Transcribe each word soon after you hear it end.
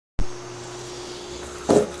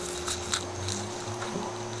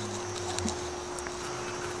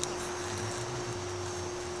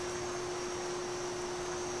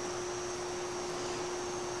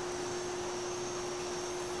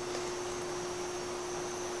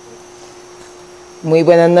Muy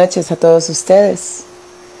buenas noches a todos ustedes.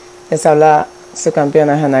 Les habla su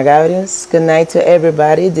campeona Hanna Gabriels. Good night to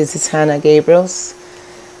everybody. This is Hanna Gabriels.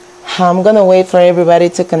 I'm gonna wait for everybody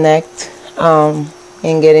to connect and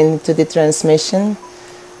get into the transmission.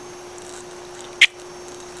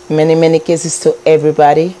 Many kisses to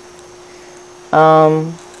everybody.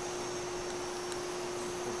 I'm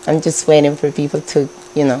just waiting for people to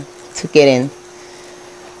get in.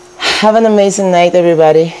 Have an amazing night,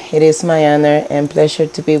 everybody. It is my honor and pleasure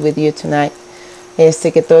to be with you tonight.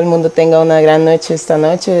 Que todo el mundo tenga una gran noche esta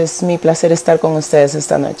noche. Es mi placer estar con ustedes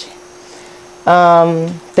esta noche.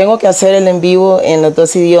 Tengo que hacer el en vivo en los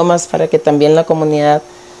dos idiomas para que también la comunidad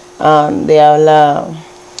de habla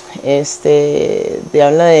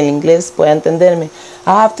del inglés pueda entenderme.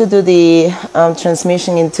 I have to do the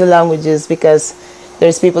transmission in two languages because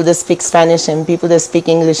there's people that speak Spanish and people that speak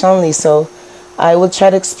English only. So I will try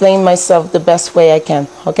to explain myself the best way I can,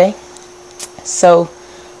 okay? So,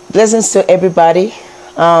 blessings to everybody.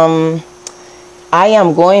 I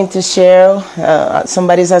am going to share,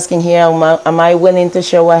 somebody's asking here, am I willing to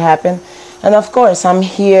share what happened? And of course, I'm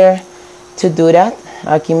here to do that.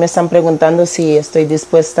 Aquí me están preguntando si estoy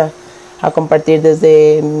dispuesta a compartir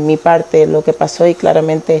desde mi parte lo que pasó y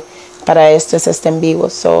claramente para esto es en vivo.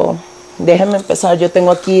 So, déjenme empezar. Yo tengo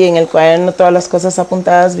aquí en el cuaderno todas las cosas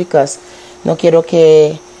apuntadas because no quiero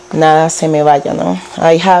que nada se me vaya, ¿no?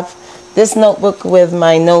 I have this notebook with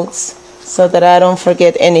my notes so that I don't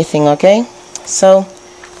forget anything, okay? So,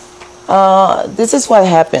 this is what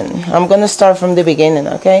happened. I'm going to start from the beginning,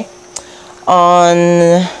 okay?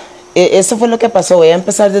 Eso fue lo que pasó. Voy a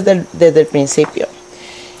empezar desde el principio.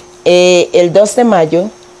 El 2 de mayo,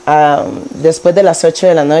 después de las 8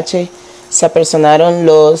 de la noche, se apersonaron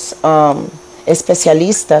los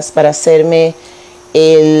especialistas para hacerme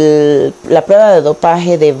la prueba de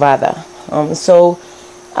dopaje de VADA.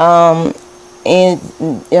 In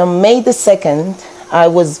May the 2nd, I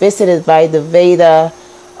was visited by the VADA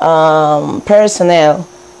personnel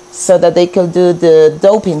so that they could do the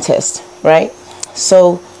doping test, right?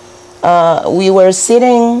 So we were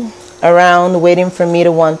sitting around waiting for me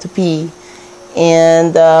to want to pee,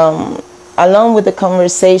 and along with the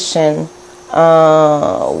conversation,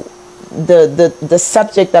 the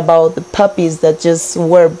subject about the puppies that just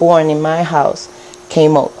were born in my house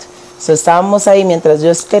came out. So estábamos ahí mientras yo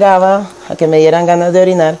esperaba a que me dieran ganas de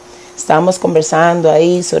orinar. Estábamos conversando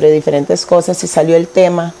ahí sobre diferentes cosas y salió el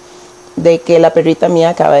tema de que la perrita mía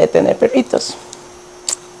acaba de tener perritos.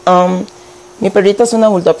 Mi perrita es una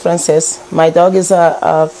bulldog francés. My dog is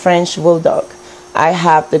a French bulldog. I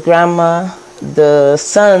have the grandma, the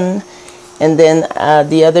son, and then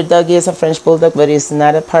the other dog is a French bulldog, but it's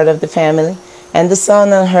not a part of the family. And the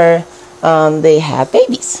son and her, they have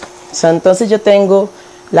babies. So entonces yo tengo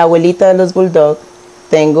la abuelita de los bulldog,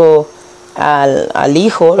 tengo al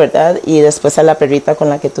hijo, ¿verdad? Y después a la perrita con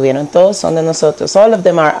la que tuvieron. Todos son de nosotros. All of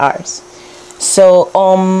them are ours. So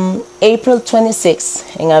on April 26,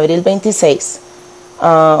 en abril 26,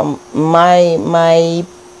 my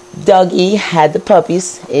doggy had the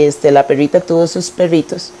puppies. La perrita tuvo sus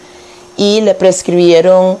perritos. Y le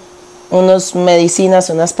prescribieron unas medicinas,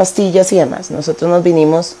 unas pastillas y demás. Nosotros nos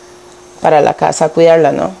vinimos para la casa a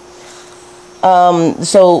cuidarla, ¿no?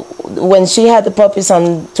 So when she had the puppies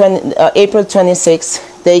on April 26,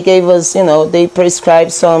 they gave us, they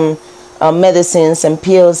prescribed some medicines and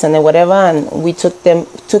pills and whatever, and we took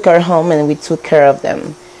her home and we took care of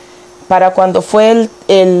them. Para cuando fue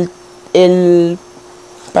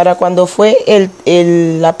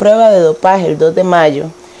la prueba de dopaje el 2 de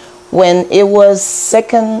mayo, when it was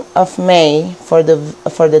 2nd of May for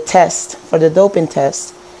the doping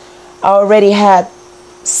test, I already had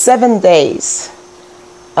 7 days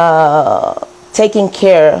taking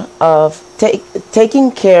care of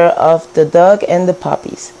the dog and the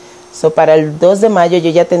puppies. So para el 2 de mayo yo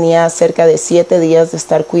ya tenía cerca de 7 días de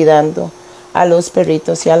estar cuidando a los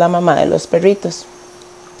perritos y a la mamá de los perritos.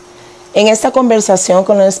 En esta conversación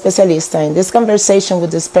con el especialista, in this conversation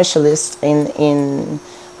with the specialist in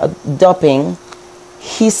doping,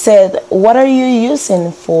 he said, "What are you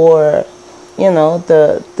using for,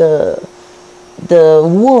 the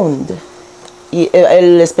wound?" Y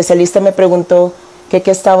el especialista me preguntó qué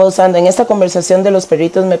estaba usando. En esta conversación de los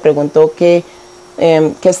perritos me preguntó qué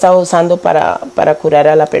estaba usando para curar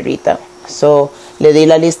a la perrita. So le di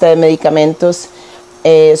la lista de medicamentos.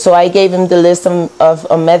 So I gave him the list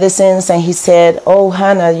of medicines, and he said, "Oh,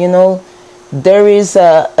 Hannah, there is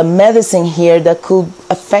a medicine here that could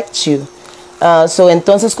affect you." So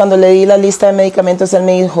entonces cuando le di la lista de medicamentos, él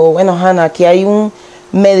me dijo, "Bueno, Hannah, aquí hay un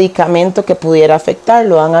medicamento que pudiera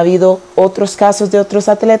afectarlo. Han habido otros casos de otros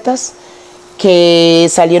atletas que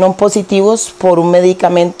salieron positivos por un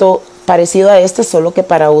medicamento parecido a este, solo que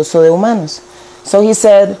para uso de humanos. So he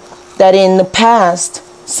said that in the past,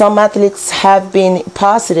 some athletes have been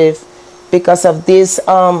positive because of this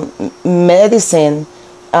medicine,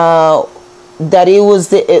 that it was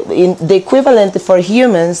the equivalent for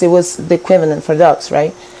humans, it was the equivalent for dogs,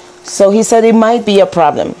 right? So he said it might be a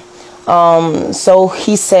problem. So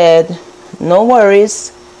he said, no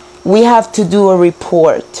worries, we have to do a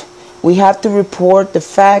report. We have to report the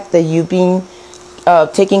fact that you've been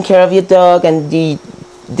taking care of your dog and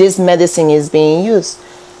this medicine is being used.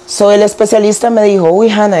 So el especialista me dijo, uy,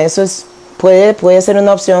 Hanna, eso puede ser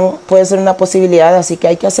una opción, puede ser una posibilidad, así que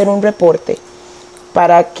hay que hacer un reporte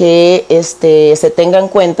para que se tenga en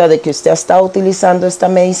cuenta de que usted ha estado utilizando esta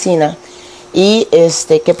medicina y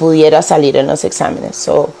que pudiera salir en los exámenes.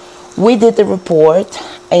 So we did the report.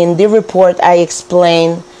 In the report I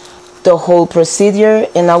explained the whole procedure,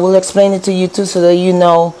 and I will explain it to you too so that you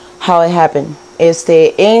know how it happened.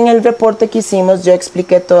 En el reporte que hicimos yo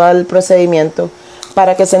expliqué todo el procedimiento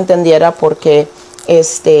para que se entendiera por qué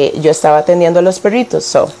yo estaba atendiendo a los perritos.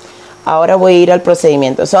 So ahora voy a ir al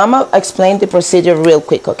procedimiento. So I'm going to explain the procedure real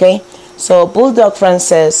quick, okay? So Bulldog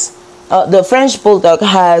Frances, the French Bulldog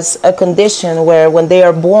has a condition where when they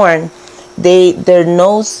are born, their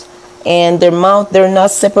nose and their mouth, they're not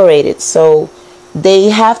separated. So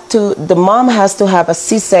the mom has to have a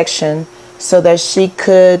C-section so that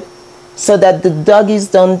so that the doggies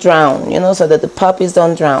don't drown, so that the puppies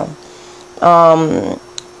don't drown.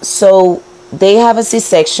 So they have a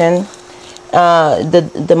C-section.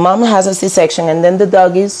 The mom has a C-section, and then the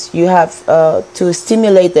doggies, you have to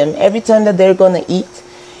stimulate them. Every time that they're going to eat,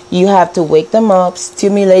 you have to wake them up,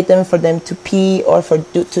 stimulate them for them to pee or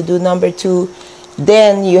to do number 2.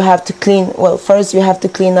 Then you have to first you have to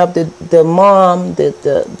clean up the mom,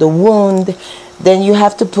 the wound. Then you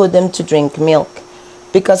have to put them to drink milk.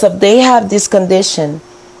 Because if they have this condition,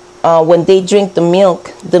 when they drink the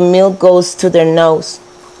milk goes to their nose.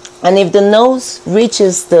 And if the nose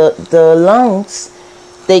reaches the lungs,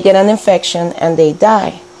 they get an infection and they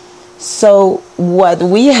die. So what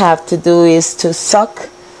we have to do is to suck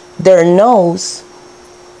their nose,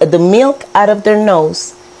 the milk out of their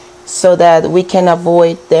nose, so that we can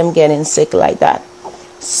avoid them getting sick like that.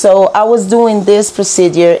 So I was doing this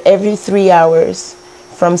procedure every 3 hours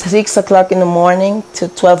from 6 o'clock in the morning to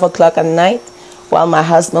 12 o'clock at night, while my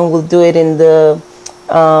husband will do it in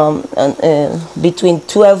between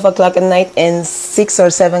 12 o'clock at night and 6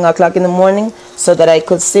 or 7 o'clock in the morning, so that I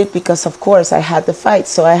could sleep, because of course I had to fight,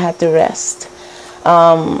 so I had to rest.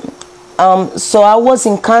 So I was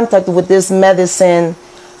in contact with this medicine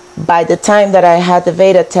by the time that I had the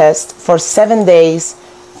Veda test for 7 days,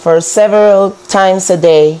 for several times a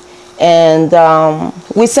day, and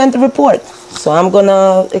we sent the report. So I'm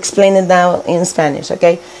gonna explain it now in Spanish,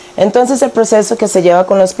 okay? Entonces el proceso que se lleva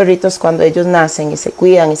con los perritos cuando ellos nacen y se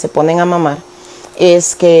cuidan y se ponen a mamar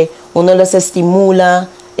es que uno les estimula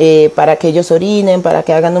para que ellos orinen, para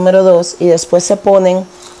que hagan número 2, y después se ponen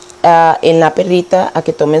en la perrita a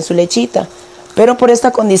que tomen su lechita. Pero por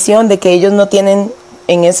esta condición de que ellos no tienen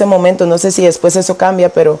en ese momento, no sé si después eso cambia,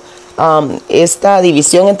 pero esta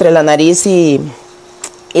división entre la nariz y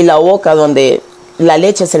la boca, donde la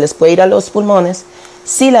leche se les puede ir a los pulmones,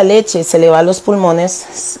 si la leche se le va a los pulmones,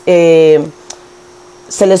 se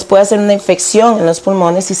les puede hacer una infección en los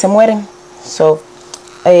pulmones y se mueren. So,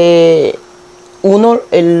 el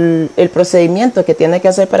procedimiento que tiene que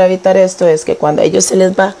hacer para evitar esto es que cuando a ellos se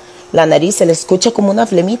les va la nariz, se les escucha como una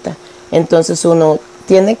flemita. Entonces uno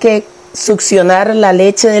tiene que succionar la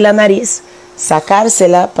leche de la nariz,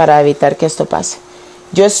 sacársela para evitar que esto pase.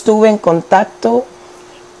 Yo estuve en contacto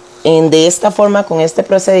de esta forma con este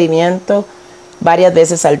procedimiento varias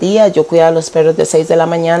veces al día. Yo cuidaba a los perros de 6 de la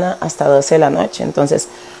mañana hasta 12 de la noche. Entonces,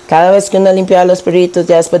 cada vez que uno limpiaba a los perritos,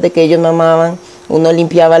 ya después de que ellos mamaban, uno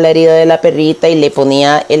limpiaba la herida de la perrita y le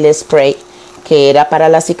ponía el spray que era para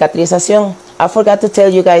la cicatrización. I forgot to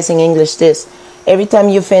tell you guys in English this. Every time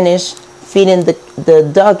you finish feeding the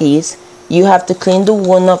doggies, you have to clean the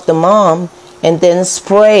wound of the mom and then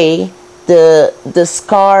spray the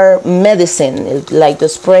scar medicine, like the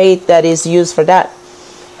spray that is used for that.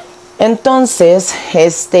 Entonces,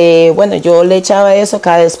 bueno, yo le echaba eso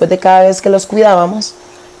después de cada vez que los cuidábamos,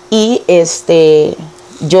 y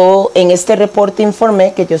yo en este reporte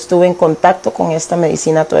informé que yo estuve en contacto con esta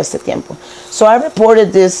medicina todo este tiempo. So I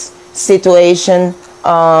reported this situation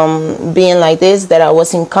being like this, that I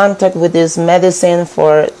was in contact with this medicine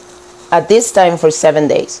at this time for 7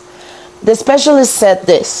 days. The specialist said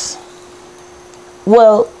this: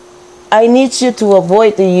 well, I need you to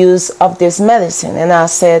avoid the use of this medicine. And I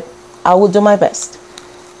said, I will do my best.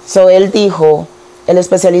 So él dijo, el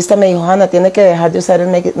especialista me dijo, Hanna, tiene que dejar de usar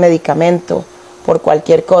el medicamento por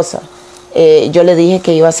cualquier cosa. Yo le dije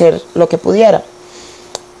que iba a hacer lo que pudiera.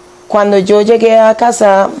 Cuando yo llegué a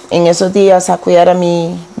casa en esos días a cuidar a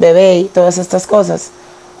mi bebé y todas estas cosas,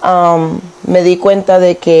 me di cuenta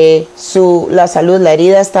de que la salud, la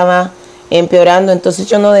herida estaba empeorando, entonces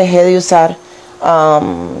yo no dejé de usar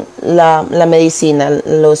la medicina.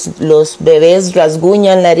 Los bebés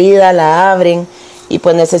rasguñan la herida, la abren, y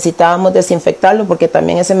pues necesitábamos desinfectarlo porque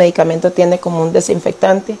también ese medicamento tiene como un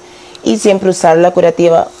desinfectante, y siempre usar la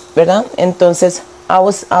curativa, ¿verdad? Entonces, I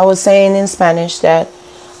was saying in Spanish that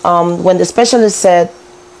when the specialist said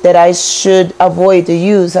that I should avoid the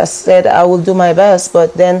use, I said I will do my best,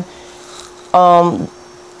 but then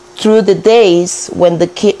through the days when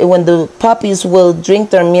the puppies will drink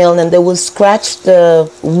their milk and they will scratch the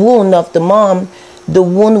wound of the mom, the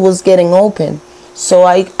wound was getting open. So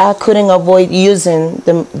I couldn't avoid using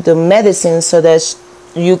the medicine so that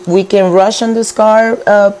we can rush on the scar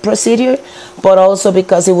procedure, but also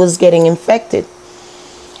because it was getting infected.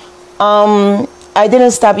 I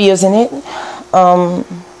didn't stop using it.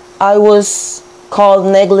 I was called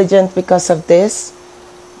negligent because of this,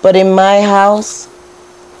 but in my house,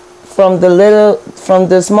 from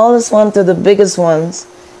the smallest one to the biggest ones,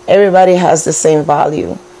 everybody has the same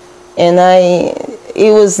value, and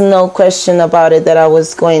it was no question about it that I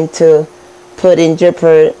was going to put in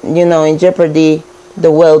jeopardy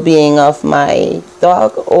the well-being of my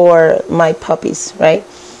dog or my puppies, right?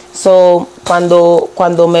 So,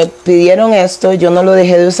 cuando me pidieron esto, yo no lo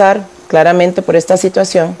dejé de usar, claramente por esta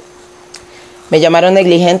situación. Me llamaron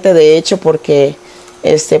negligente, de hecho, porque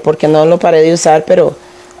no lo paré de usar, pero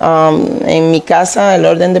en mi casa el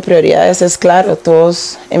orden de prioridades es claro.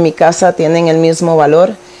 Todos en mi casa tienen el mismo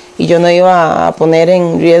valor, y yo no iba a poner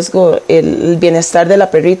en riesgo el bienestar de la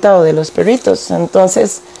perrita o de los perritos.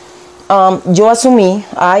 Entonces, yo asumí,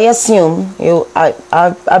 I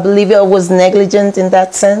believe I was negligent in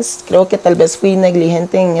that sense. Creo que tal vez fui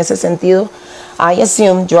negligente en ese sentido.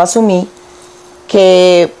 Yo asumí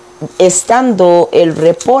que estando el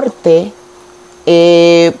reporte,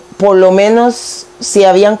 por lo menos si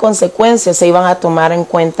habían consecuencias, se iban a tomar en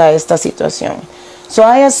cuenta esta situación. So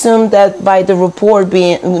I assumed that by the report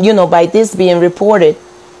by this being reported,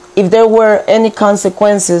 if there were any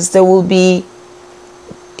consequences, this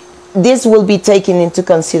will be taken into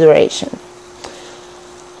consideration.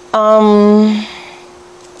 5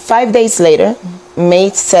 days later, May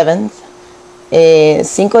 7th,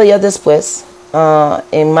 5 días después,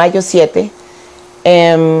 en mayo 7,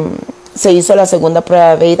 se hizo la segunda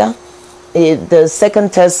prueba de Veda. The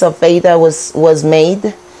second test of Veda was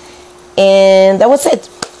made, and that was it,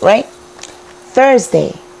 right?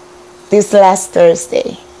 Thursday, this last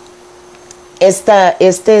Thursday, este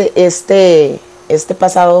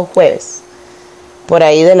pasado jueves, por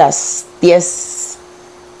ahí de las 10,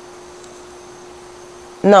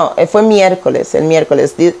 no, fue miércoles, el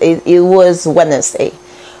miércoles, it was Wednesday,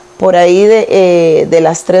 por ahí de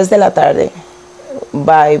las 3 de la tarde,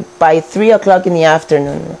 by 3 o'clock in the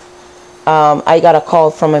afternoon, I got a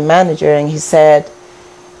call from a manager, and he said,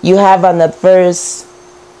 you have an adverse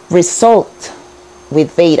result with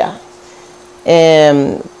Veda.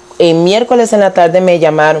 El miércoles en la tarde me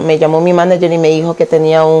llamó mi manager y me dijo que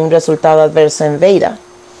tenía un resultado adverso en Veda.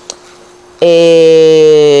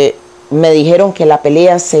 Me dijeron que la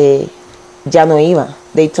pelea ya no iba.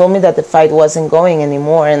 They told me that the fight wasn't going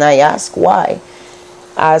anymore, and I asked why.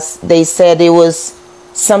 As they said, it was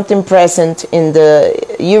something present in the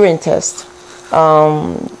urine test.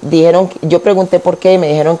 Yo pregunté por qué, y me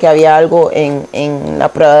dijeron que había algo en la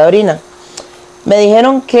prueba de orina. Me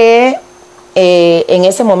dijeron que en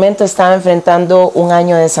ese momento estaba enfrentando un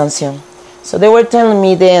año de sanción. So they were telling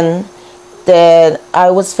me then that I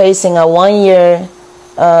was facing a 1-year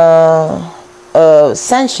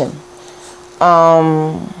sanction.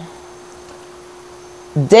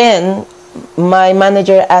 Then my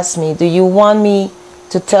manager asked me, do you want me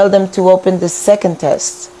to tell them to open the second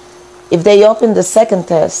test? If they open the second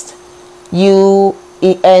test, and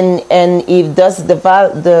if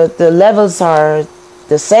the levels are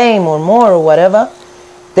the same or more or whatever,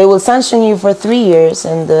 they will sanction you for 3 years,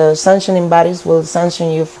 and the sanctioning bodies will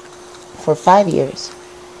sanction you for 5 years.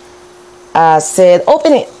 I said,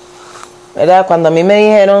 open it. ¿Verdad? Cuando a mí me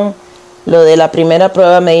dijeron lo de la primera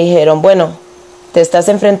prueba, me dijeron, bueno, te estás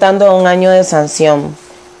enfrentando a un año de sanción.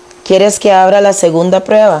 ¿Quieres que abra la segunda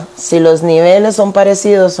prueba? Si los niveles son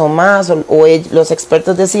parecidos o más, o los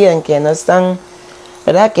expertos deciden que no están,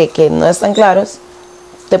 ¿verdad? Que no están claros,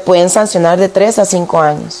 te pueden sancionar de 3 a 5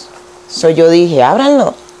 años. So yo dije,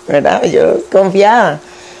 ábranlo, ¿verdad? Yo confiaba.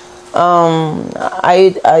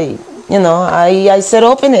 I said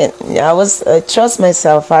open it. I trust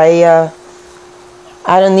myself. I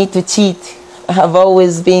don't need to cheat. I've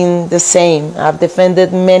always been the same. I've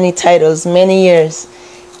defended many titles, many years,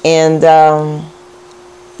 and I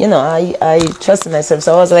trusted myself.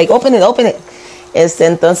 So I was like, open it, open it.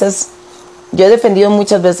 Entonces, yo he defendido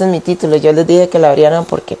muchas veces mi título. Yo les dije que lo abrieran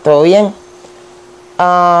porque todo bien.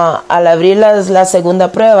 Al abrir la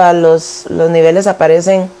segunda prueba, los niveles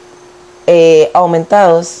aparecen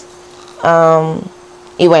aumentados.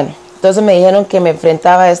 Y bueno, entonces me dijeron que me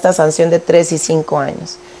enfrentaba a esta sanción de 3 y 5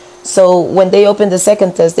 años. So when they opened the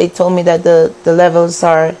second test, they told me that the levels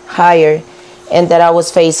are higher and that I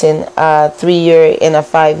was facing a 3-year and a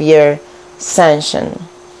 5-year sanction.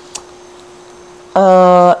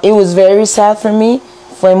 It was very sad for me.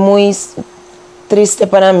 Fue muy triste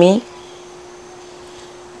para mí.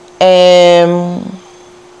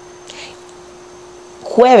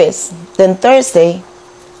 Jueves, then Thursday,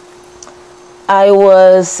 I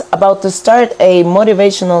was about to start a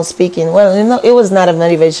motivational speaking. Well, it was not a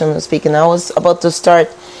motivational speaking. I was about to start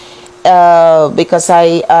because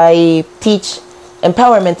I teach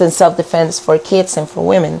empowerment and self-defense for kids and for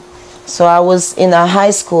women. So I was in a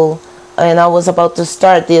high school and I was about to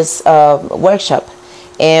start this workshop.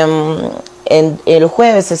 En el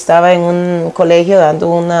jueves estaba en un colegio dando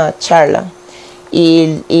una charla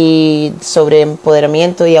y sobre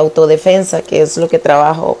empoderamiento y autodefensa, que es lo que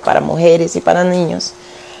trabajo para mujeres y para niños.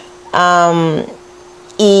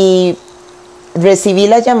 Y recibí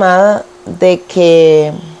la llamada de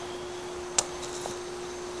que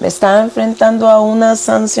me estaba enfrentando a una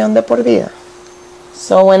sanción de por vida.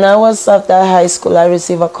 So when I was at that high school, I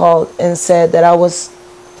received a call and said that I was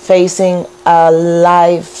facing a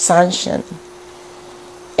life sanction,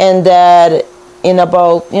 and that in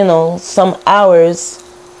about some hours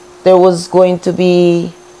there was going to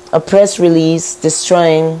be a press release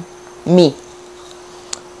destroying me,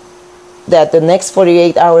 that the next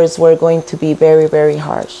 48 hours were going to be very, very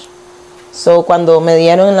harsh. So cuando me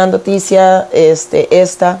dieron la noticia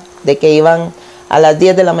de que iban a las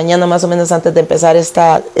 10 de la mañana más o menos antes de empezar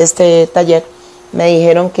este taller, me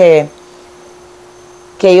dijeron que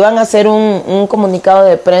iban a hacer un comunicado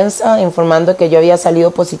de prensa informando que yo había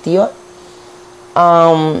salido positiva,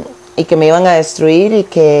 y que me iban a destruir y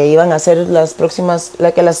que iban a hacer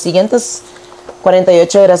que las siguientes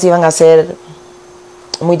 48 horas iban a ser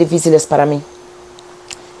muy difíciles para mí.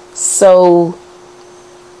 So,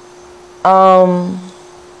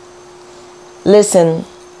 listen,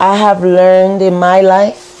 I have learned in my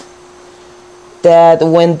life that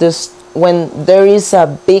when there is a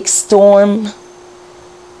big storm,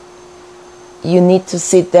 you need to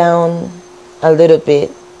sit down a little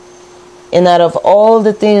bit. And out of all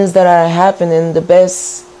the things that are happening, the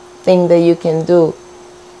best thing that you can do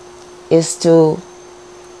is to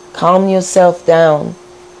calm yourself down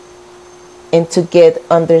and to get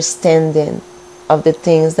understanding of the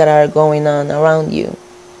things that are going on around you.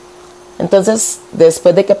 Entonces,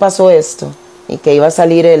 después de que pasó esto y que iba a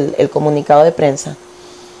salir el comunicado de prensa,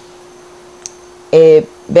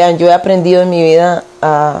 vean, yo he aprendido en mi vida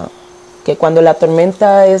que cuando la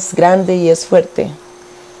tormenta es grande y es fuerte,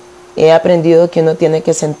 he aprendido que uno tiene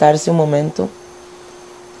que sentarse un momento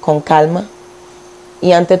con calma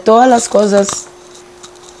y ante todas las cosas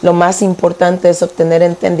lo más importante es obtener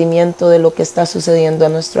entendimiento de lo que está sucediendo a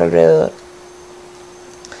nuestro alrededor.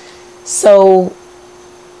 So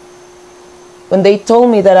when they told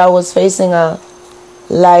me that I was facing a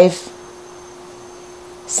life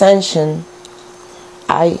sanction,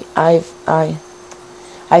 I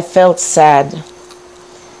felt sad.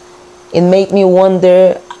 It made me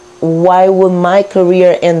wonder, why would my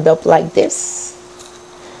career end up like this?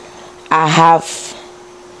 I have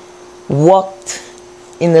walked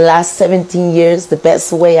in the last 17 years the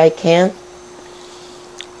best way I can.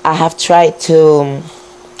 I have tried to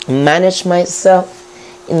manage myself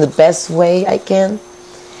in the best way I can.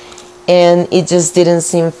 And it just didn't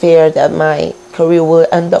seem fair that my career would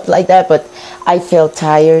end up like that. But I felt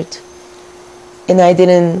tired. And I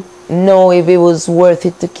didn't know if it was worth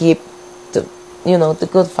it to keep the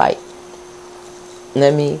good fight.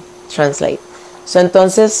 Let me translate. So,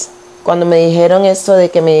 entonces, cuando me dijeron esto de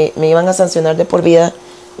que me iban a sancionar de por vida,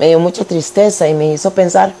 me dio mucha tristeza y me hizo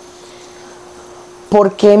pensar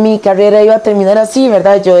por qué mi carrera iba a terminar así,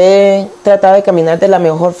 ¿verdad? Yo he tratado de caminar de la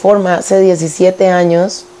mejor forma. Hace 17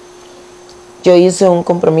 años yo hice un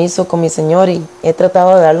compromiso con mi Señor y he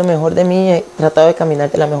tratado de dar lo mejor de mí, he tratado de caminar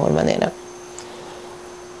de la mejor manera.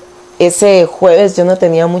 Ese jueves yo no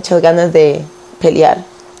tenía muchas ganas de pelear.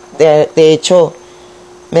 De hecho,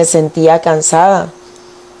 me sentía cansada.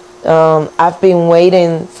 I've been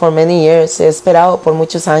waiting for many years. He esperado por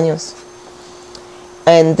muchos años.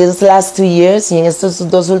 And these last 2 years, y en estos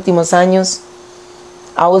 2 últimos años,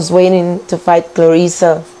 I was waiting to fight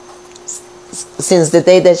Clarissa since the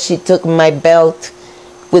day that she took my belt,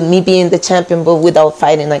 with me being the champion, but without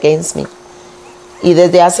fighting against me. Y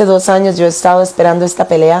desde hace 2 años yo he estado esperando esta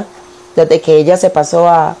pelea, desde que ella se pasó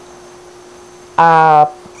a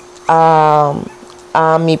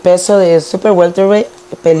mi peso de super welterweight.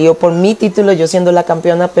 Peleó por mi título, yo siendo la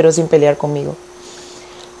campeona, pero sin pelear conmigo.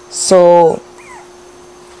 So,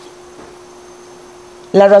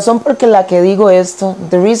 la razón por la que digo esto,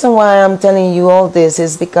 the reason why I'm telling you all this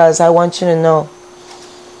is because I want you to know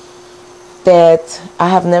that I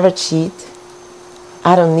have never cheated.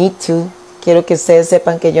 I don't need to. Quiero que ustedes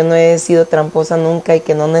sepan que yo no he sido tramposa nunca y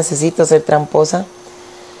que no necesito ser tramposa.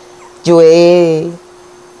 Yo he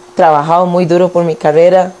trabajado muy duro por mi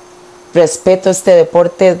carrera. Respeto este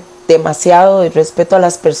deporte demasiado y respeto a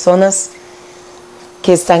las personas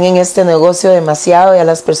que están en este negocio demasiado y a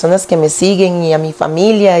las personas que me siguen y a mi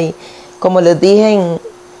familia. Y como les dije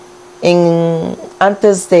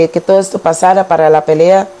antes de que todo esto pasara para la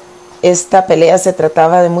pelea, esta pelea se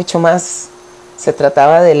trataba de mucho más. Se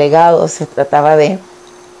trataba de legado, se trataba de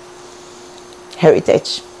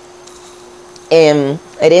heritage,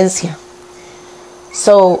 herencia.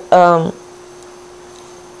 So,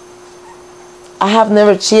 I have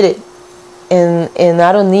never cheated, and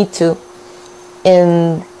I don't need to.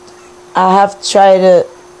 And I have tried to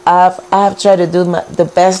do the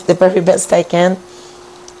very best I can.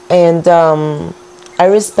 And I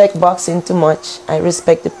respect boxing too much. I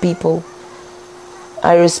respect the people.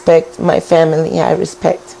 I respect my family. I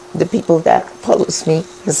respect the people that follows me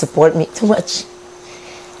and support me too much.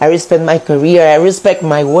 I respect my career. I respect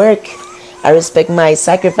my work. I respect my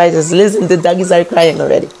sacrifices. Listen, the doggies are crying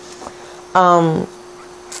already.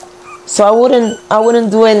 So I wouldn't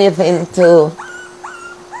do anything to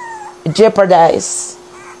jeopardize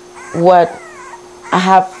what I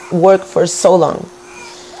have worked for so long.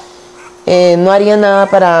 No haría nada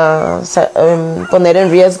para poner en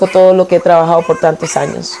riesgo todo lo que he trabajado por tantos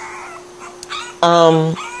años.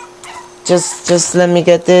 Just let me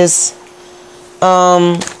get this.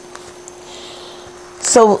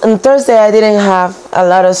 So on Thursday I didn't have a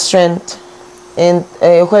lot of strength. El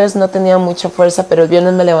jueves no tenía mucha fuerza, pero el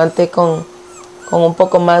viernes me levanté con un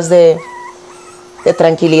poco más de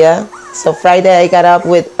tranquilidad. So Friday I got up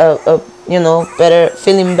with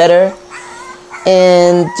feeling better,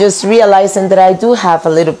 and just realizing that I do have a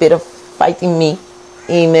little bit of fight in me.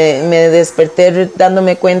 Y me desperté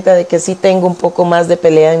dándome cuenta de que sí tengo un poco más de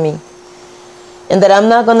pelea en mí. And that I'm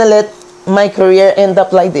not gonna let my career end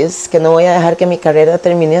up like this. Que no voy a dejar que mi carrera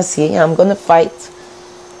termine así. I'm gonna fight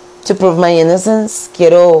to prove my innocence.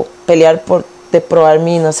 Quiero pelear de probar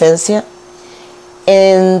mi inocencia.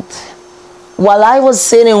 And while I was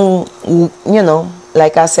sitting,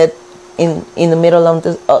 like I said, in the middle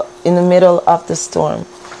of the storm.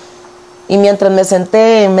 Y mientras me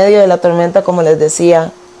senté en medio de la tormenta, como les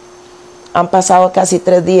decía, han pasado casi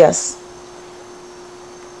 3 días.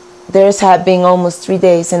 There's have been almost 3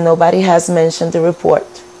 days and nobody has mentioned the report.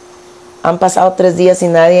 Han pasado 3 días y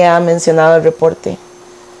nadie ha mencionado el reporte.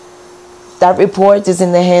 That report is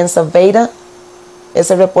in the hands of Veda.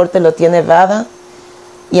 Ese reporte lo tiene Veda.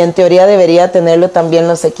 Y en teoría debería tenerlo también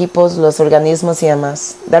los equipos, los organismos y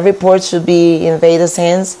demás. That report should be in Veda's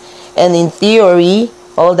hands. And in theory,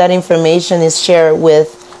 all that information is shared with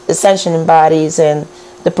the sanctioning bodies and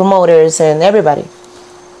the promoters and everybody.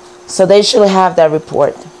 So they should have that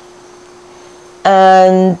report.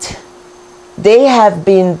 And they have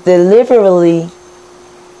been deliberately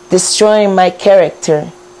destroying my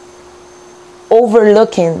character,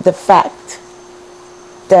 overlooking the fact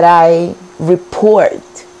that I reported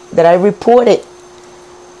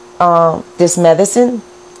this medicine.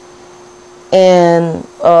 And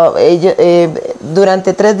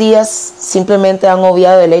durante 3 días simplemente han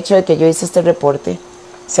obviado el hecho de que yo hice este reporte.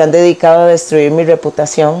 Se han dedicado a destruir mi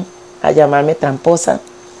reputación, a llamarme tramposa,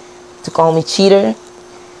 to call me cheater,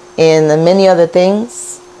 and many other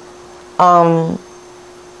things. And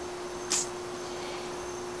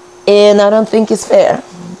I don't think it's fair.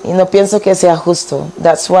 Y no pienso que sea justo.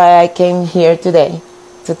 That's why I came here today,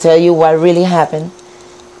 to tell you what really happened.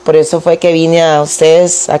 Por eso fue que vine a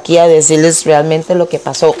ustedes aquí a decirles realmente lo que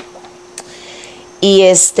pasó. Y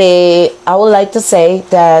I would like to say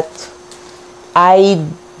that I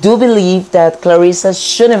do believe that Clarissa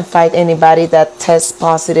shouldn't fight anybody that tests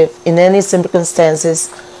positive in any circumstances,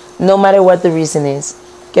 no matter what the reason is.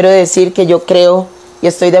 Quiero decir que yo creo y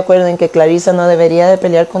estoy de acuerdo en que Clarissa no debería de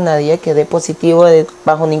pelear con nadie que dé positivo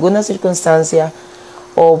bajo ninguna circunstancia,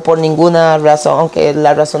 o por ninguna razón, aunque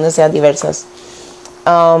las razones sean diversas.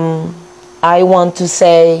 I want to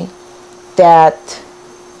say that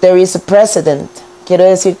there is a precedent. Quiero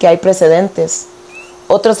decir que hay precedentes.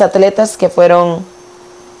 Otros atletas que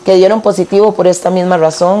dieron positivo por esta misma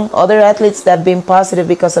razón. Other athletes that have been positive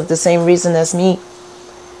because of the same reason as me.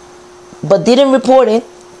 But didn't report it.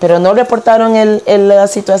 Pero no reportaron la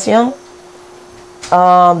situación.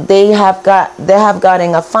 They have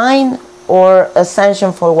gotten a fine or a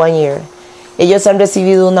sanction for 1 year. Ellos han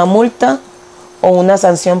recibido una multa o una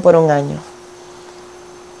sanción por 1 año.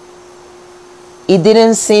 It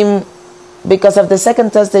didn't seem, because of the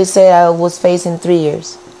second test, they say I was facing 3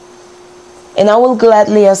 years. And I will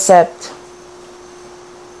gladly accept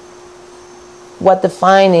what the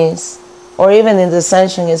fine is, or even if the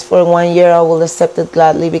sanction is for 1 year, I will accept it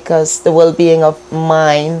gladly because the well-being of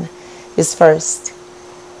mine is first.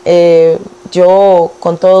 Yo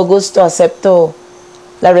con todo gusto acepto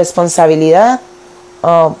la responsabilidad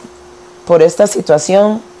por esta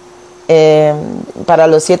situación. Para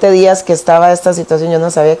los 7 días que estaba esta situación, yo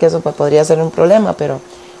no sabía que eso podría ser un problema, pero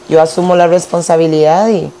yo asumo la responsabilidad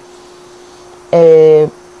y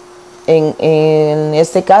en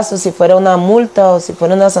este caso, si fuera una multa o si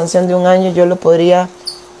fuera una sanción de 1 año, yo lo podría,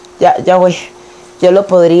 yo lo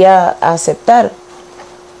podría aceptar.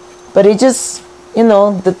 But it just,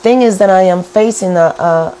 the thing is that I am facing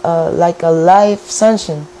like a life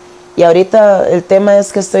sanction. Y ahorita el tema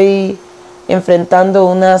es que estoy enfrentando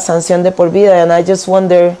una sanción de por vida, and I just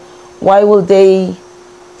wonder, why will they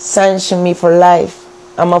sanction me for life?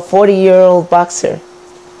 I'm a 40-year-old boxer.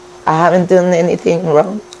 I haven't done anything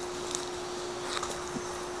wrong.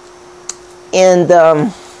 And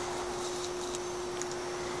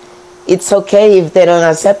it's okay if they don't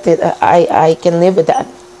accept it. I can live with that.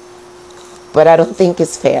 But I don't think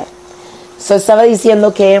it's fair. So estaba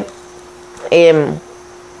diciendo que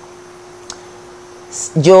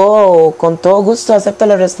yo con todo gusto acepto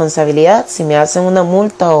la responsabilidad si me hacen una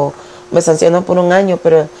multa o me sancionan por 1 año,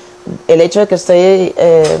 pero el hecho de que estoy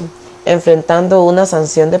enfrentando una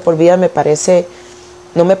sanción de por vida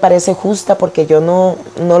no me parece justa, porque yo no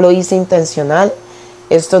lo hice intencional.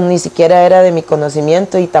 Esto ni siquiera era de mi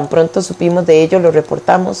conocimiento y tan pronto supimos de ello lo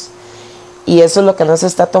reportamos, y eso es lo que no se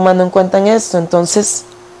está tomando en cuenta en esto. Entonces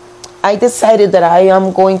I decided that I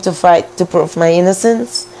am going to fight to prove my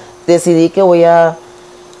innocence. Decidí que voy a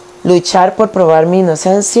luchar por probar mi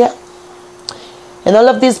inocencia. And all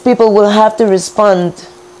of these people will have to respond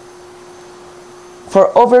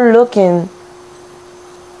for overlooking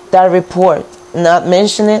that report, not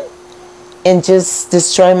mention it, and just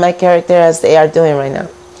destroy my character as they are doing right now.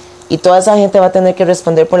 Y toda esa gente va a tener que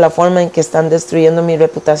responder por la forma en que están destruyendo mi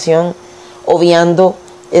reputación, obviando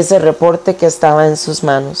ese reporte que estaba en sus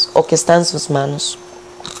manos, o que está en sus manos.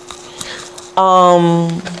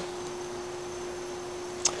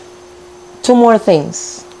 Two more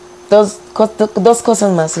things. Dos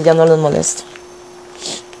cosas más y ya no los molesto.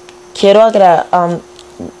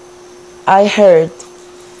 I heard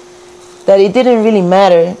that it didn't really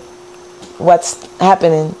matter what's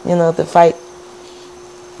happening, the fight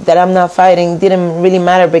that I'm not fighting didn't really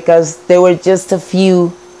matter because there were just a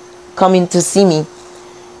few coming to see me.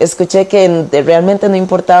 Escuché que realmente no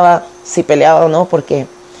importaba si peleaba o no, porque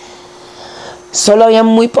solo había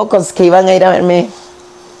muy pocos que iban a ir a verme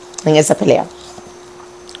en esa pelea.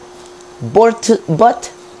 But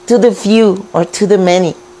to the few, or to the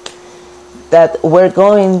many that were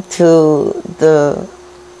going to the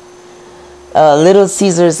Little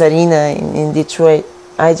Caesars Arena in Detroit,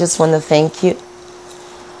 I just want to thank you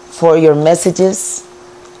for your messages.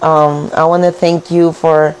 I want to thank you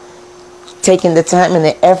for taking the time and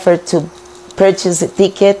the effort to purchase a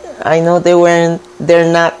ticket. I know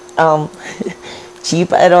they're not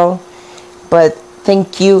cheap at all, but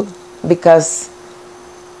thank you, because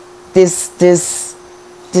this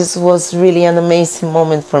was really an amazing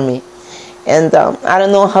moment for me. And I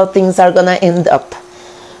don't know how things are gonna end up,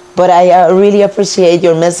 but I really appreciate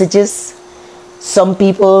your messages. Some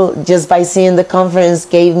people, just by seeing the conference,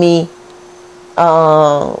 gave me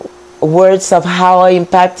words of how I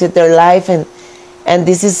impacted their life, and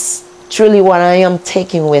this is truly what I am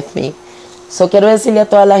taking with me. So quiero decirle a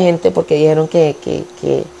toda la gente, porque dijeron que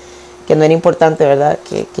no era importante, ¿verdad?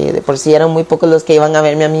 Que de por sí eran muy pocos los que iban a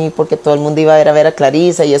verme a mí, porque todo el mundo iba a ir a ver a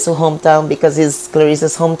Clarissa y es su hometown, because it's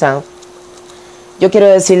Clarissa's hometown. Yo quiero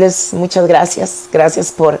decirles muchas gracias.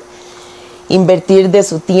 Gracias por invertir de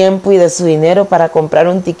su tiempo y de su dinero para comprar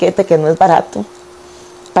un tiquete que no es barato,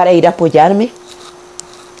 para ir a apoyarme.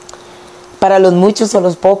 Para los muchos o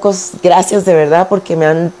los pocos, gracias de verdad, porque me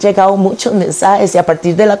han llegado muchos mensajes, y a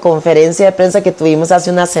partir de la conferencia de prensa que tuvimos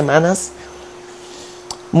hace unas semanas,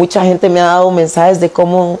 Mucha gente me ha dado mensajes de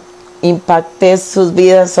cómo impacté sus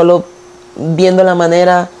vidas solo viendo la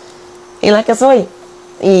manera en la que soy.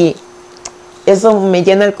 Y eso me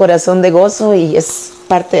llena el corazón de gozo y es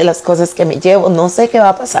parte de las cosas que me llevo. No sé qué va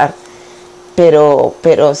a pasar, pero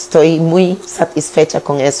estoy muy satisfecha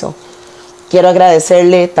con eso. Quiero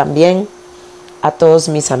agradecerle también a todos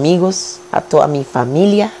mis amigos, a toda mi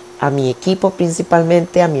familia, a mi equipo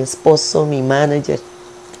principalmente, a mi esposo, mi manager,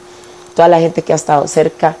 toda la gente que ha estado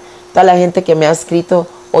cerca, toda la gente que me ha escrito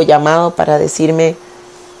o llamado para decirme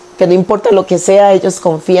que no importa lo que sea, ellos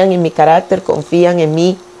confían en mi carácter, confían en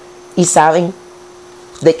mí y saben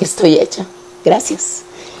de qué estoy hecha. Gracias.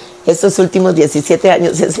 Estos últimos 17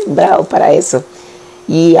 años he sembrado para eso.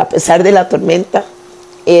 Y a pesar de la tormenta,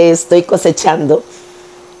 estoy cosechando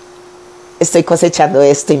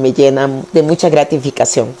esto y me llena de mucha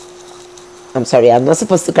gratificación. I'm sorry, I'm not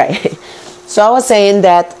supposed to cry. So I was saying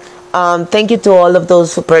that thank you to all of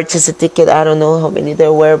those who purchased a ticket. I don't know how many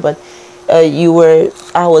there were, but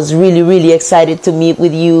I was really, really excited to meet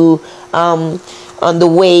with you on the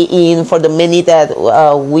way in, for the many that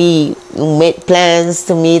we made plans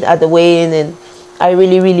to meet at the way in, and I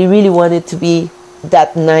really, really, really wanted to be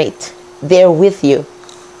that night there with you.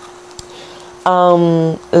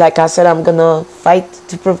 Like I said, I'm gonna fight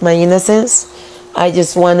to prove my innocence. I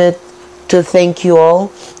just wanted to thank you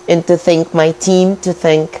all and to thank my team, to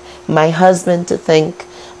thank my husband, to thank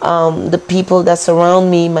the people that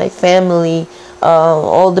surround me, my family,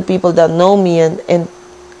 all the people that know me and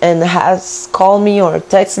has called me or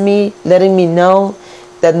texted me, letting me know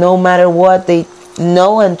that no matter what, they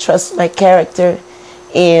know and trust my character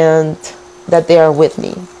and that they are with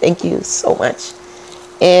me. Thank you so much.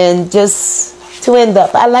 And just to end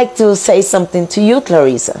up, I'd like to say something to you,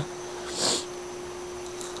 Clarissa.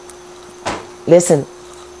 Listen,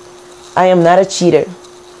 I am not a cheater.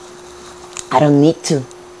 I don't need to.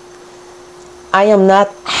 I am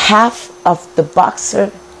not half of the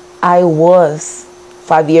boxer I was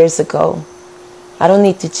 5 years ago. I don't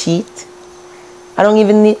need to cheat. I don't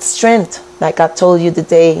even need strength, like I told you the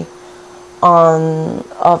day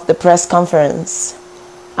of the press conference.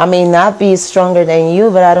 I may not be stronger than you,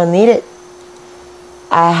 but I don't need it.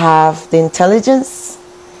 I have the intelligence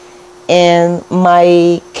and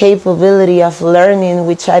my capability of learning,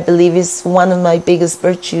 which I believe is one of my biggest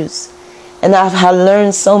virtues. And I have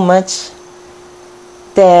learned so much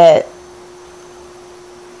that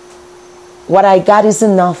what I got is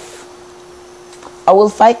enough. I will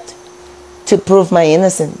fight to prove my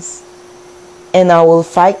innocence. And I will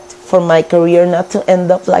fight for my career not to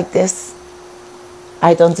end up like this.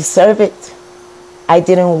 I don't deserve it. I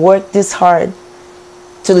didn't work this hard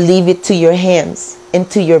to leave it to your hands and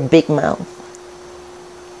to your big mouth.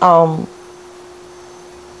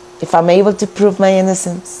 If I'm able to prove my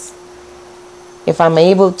innocence, if I'm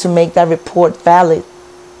able to make that report valid,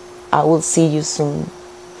 I will see you soon.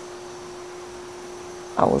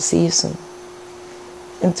 I will see you soon.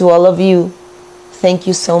 And to all of you, thank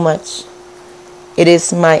you so much. It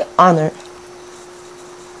is my honor.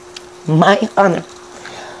 My honor.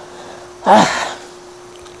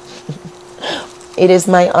 It is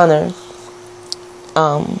my honor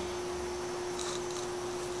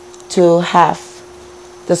to have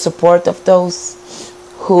the support of those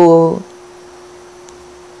who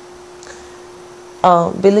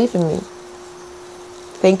believe in me.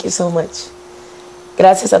 Thank you so much.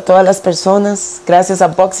 Gracias a todas las personas. Gracias a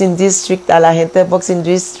Boxing District, a la gente de Boxing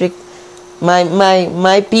District.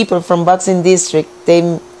 My people from Boxing District,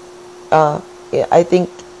 they, I think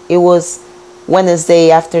it was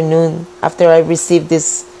Wednesday afternoon after I received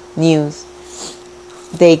this news.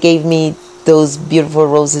 They gave me those beautiful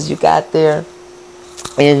roses you got there,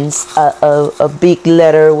 and a big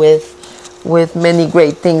letter with many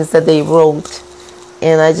great things that they wrote.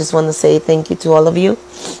 And I just want to say thank you to all of you,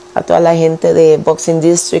 a toda la gente de Boxing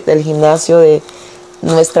District, del gimnasio de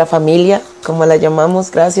nuestra familia, como la llamamos.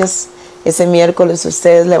 Gracias. Ese miércoles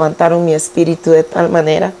ustedes levantaron mi espíritu de tal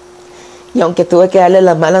manera. Y aunque tuve que darle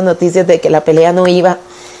las malas noticias de que la pelea no iba,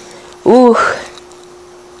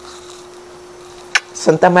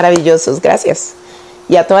 son tan maravillosos. Gracias.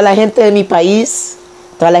 Y a toda la gente de mi país,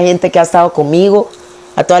 toda la gente que ha estado conmigo,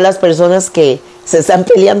 a todas las personas que se están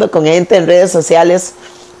peleando con gente en redes sociales,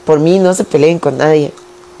 por mí no se peleen con nadie.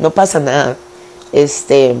 No pasa nada.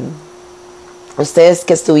 Ustedes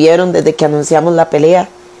que estuvieron desde que anunciamos la pelea,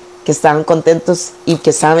 que estaban contentos y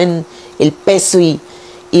que saben el peso y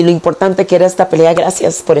lo importante que era esta pelea,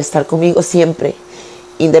 gracias por estar conmigo siempre,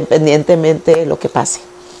 independientemente de lo que pase.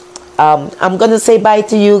 I'm going to say bye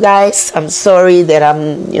to you guys. I'm sorry that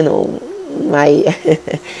I'm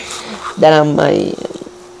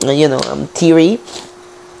teary.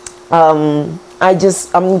 I'm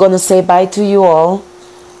gonna say bye to you all.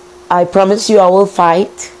 I promise you I will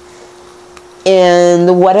fight,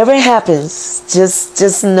 and whatever happens,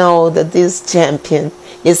 just know that this champion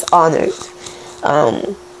is honored,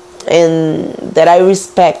 and that I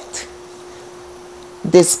respect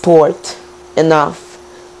this sport enough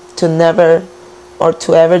to never or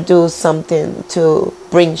to ever do something to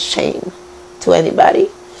bring shame to anybody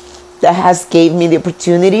that has gave me the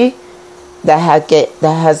opportunity, that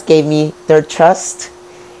has gave me their trust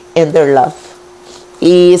and their love.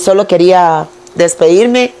 Y solo quería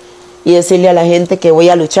despedirme y decirle a la gente que voy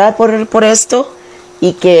a luchar por esto,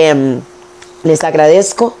 y que les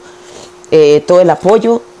agradezco todo el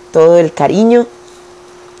apoyo, todo el cariño,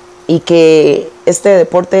 y que este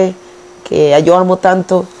deporte que yo amo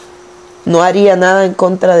tanto, no haría nada en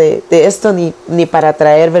contra de esto, ni para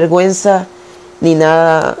traer vergüenza, ni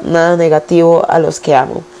nada negativo a los que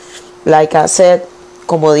amo. Like I said,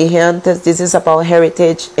 como dije antes, this is about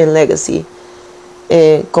heritage and legacy.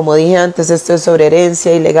 Como dije antes, esto es sobre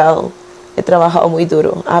herencia y legado. He trabajado muy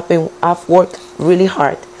duro. I've worked really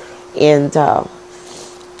hard, and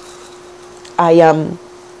I am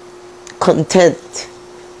content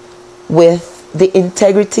with the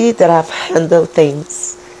integrity that I've handled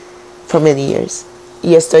things for many years.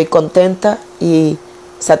 Y estoy contenta y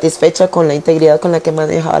satisfecha con la integridad con la que he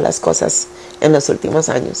manejado las cosas en los últimos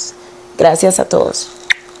años. Gracias a todos.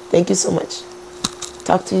 Thank you so much.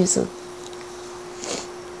 Talk to you soon.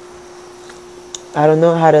 I don't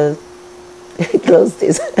know how to close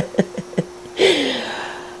this.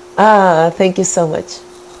 Thank you so much.